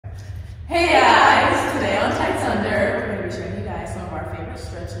Hey guys! Today on Tights Under, we're going to be showing you guys some of our favorite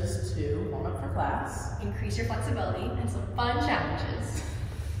stretches to warm up for class, increase your flexibility, and some fun challenges.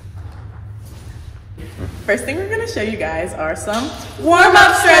 First thing we're going to show you guys are some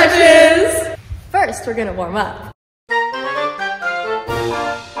warm-up stretches! First, we're going to warm up.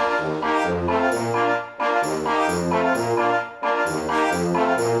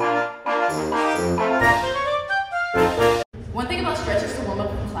 One thing about stretches to warm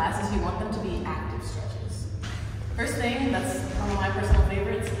up in class is you want them to be active stretches. First thing, that's one of my personal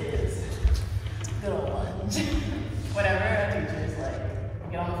favorites, is good old lunge. Whatever a teacher is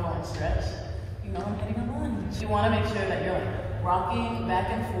like, get on the floor and stretch, you know I'm hitting a lunge. You want to make sure that you're like rocking back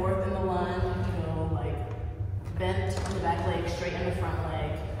and forth in the lunge, you know, like bent on the back leg, straight in the front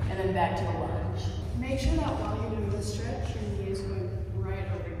leg, and then back to the lunge. Make sure that while you're doing the stretch, your knee is going right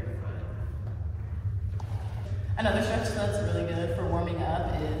over your foot. Another stretch that's really good for warming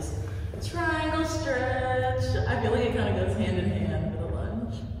up is triangle stretch. I feel like it kind of goes hand in hand with a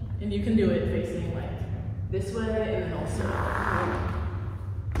lunge. And you can do it facing like this way and then also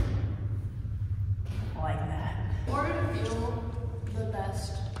like that. In order to feel the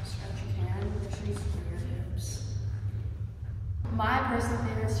best stretch you can, make sure you square your hips. My personal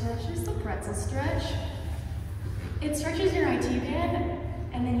favorite stretch is the pretzel stretch. It stretches your IT band,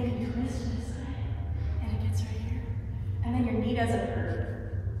 and then you can twist this way, and it gets right here. And then your knee doesn't hurt.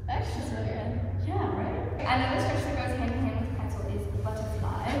 That's just really good. Yeah, right? Another stretch that goes hand in hand with pretzel is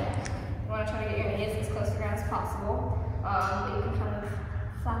butterfly. You want to try to get your knees as close to the ground as possible. But you can kind of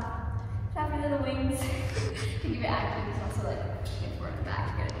flap your little wings to keep it active. It's also like if we're at the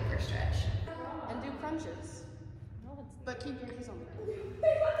back, you get a deeper stretch. And do crunches. But keep your knees on the ground.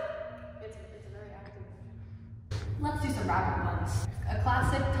 It's very active. Let's do some rapid ones. A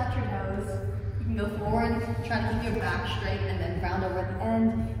classic touch your toes. You can go forward, try to keep your back straight, and then round over at the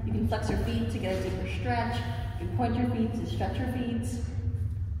end. You can flex your feet to get a deeper stretch. You can point your feet to stretch your feet.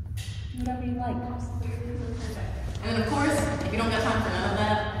 Do whatever you like. And then of course, if you don't got time for none of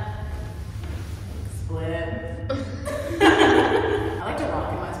that, split. I like to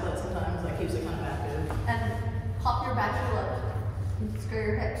rock in my split sometimes, that keeps it kind of active. And pop your back to the left. And square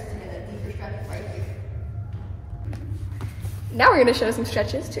your hips to get a deeper stretch right here. Now we're going to show some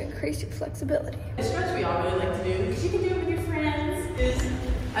stretches to increase your flexibility. The stretch we all really like to do, because you can do it with your friends, is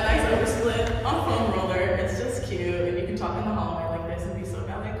a nice oversplit on a foam roller. It's just cute, and you can talk in the hallway like this and be so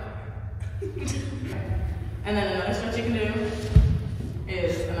ballet. And then another stretch you can do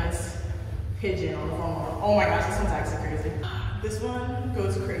is a nice pigeon on the foam roller. Oh my gosh, this one's actually crazy. This one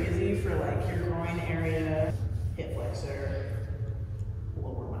goes crazy for like your groin area, hip flexor,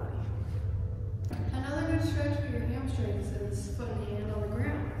 lower body. Another good stretch for your hamstrings is foot and hand on the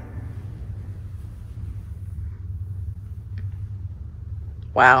ground.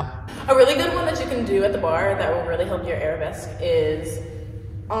 Wow. A really good one that you can do at the bar that will really help your arabesque is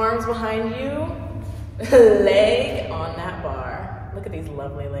arms behind you, leg on that bar. Look at these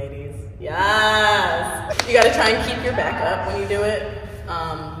lovely ladies. Yes! You gotta try and keep your back up when you do it,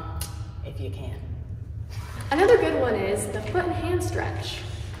 if you can. Another good one is the foot and hand stretch.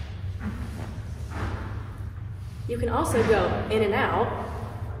 You can also go in and out,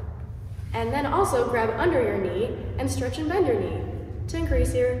 and then also grab under your knee and stretch and bend your knee to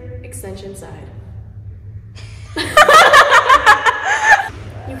increase your extension side.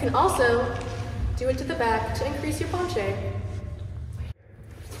 You can also do it to the back to increase your penché.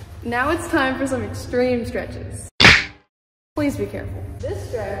 Now it's time for some extreme stretches. Please be careful. This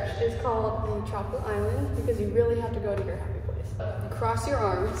stretch is called the chocolate island because you really have to go to your happy place. You cross your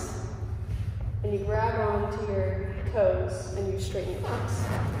arms and you grab onto your toes and you straighten your legs.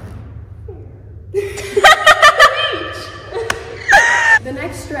 The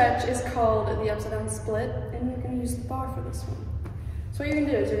next stretch is called the upside down split, and you're going to use the bar for this one. So what you're going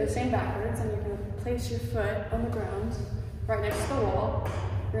to do is you're going to stand backwards and you're going to place your foot on the ground right next to the wall.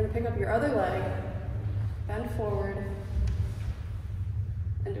 You're going to pick up your other leg, bend forward,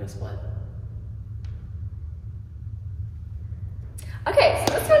 and do a split. Okay,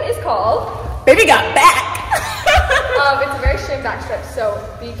 so this one is called Baby got back! it's a very straight back stretch,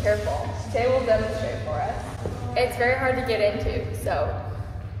 so be careful. Jay will demonstrate for us. It's very hard to get into, so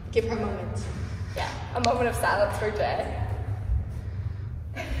give her a moment. Yeah, a moment of silence for Jay.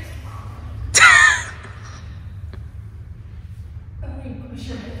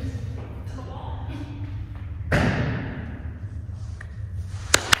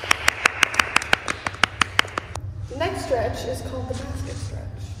 The next stretch is called the basket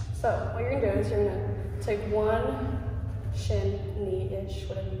stretch. So what you're gonna do is you're gonna take one shin, knee-ish,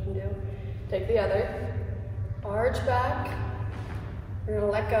 whatever you can do. Take the other, arch back. You're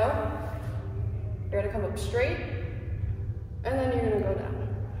gonna let go, You're gonna come up straight, and then you're gonna go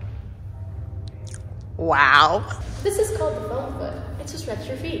down. Wow. This is called the foam foot. It's to stretch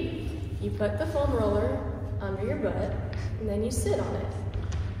your feet. You put the foam roller under your butt, and then you sit on it.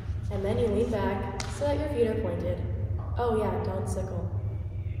 And then you lean back so that your feet are pointed. Oh yeah, don't sickle.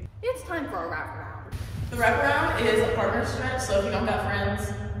 It's time for a wraparound. The wraparound is a partner stretch, so if you don't got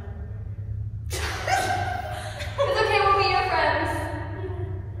friends, It's okay, we'll be your friends.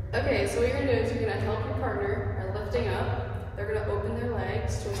 Okay, so what you're gonna do is you're gonna help your partner by lifting up. They're gonna open their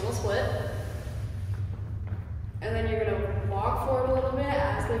legs to a little split. And then you're gonna walk forward a little bit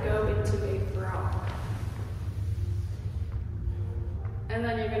as they go into a throw. And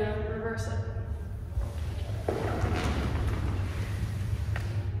then you're gonna reverse it.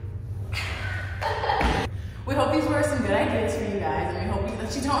 we hope these were some good ideas for you guys, and we hope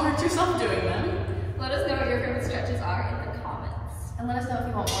that you don't hurt yourself doing them. Let us know what your favorite stretches are in the comments. And let us know if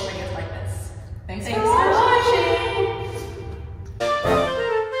you want more videos like this. Thanks for Thanks for watching.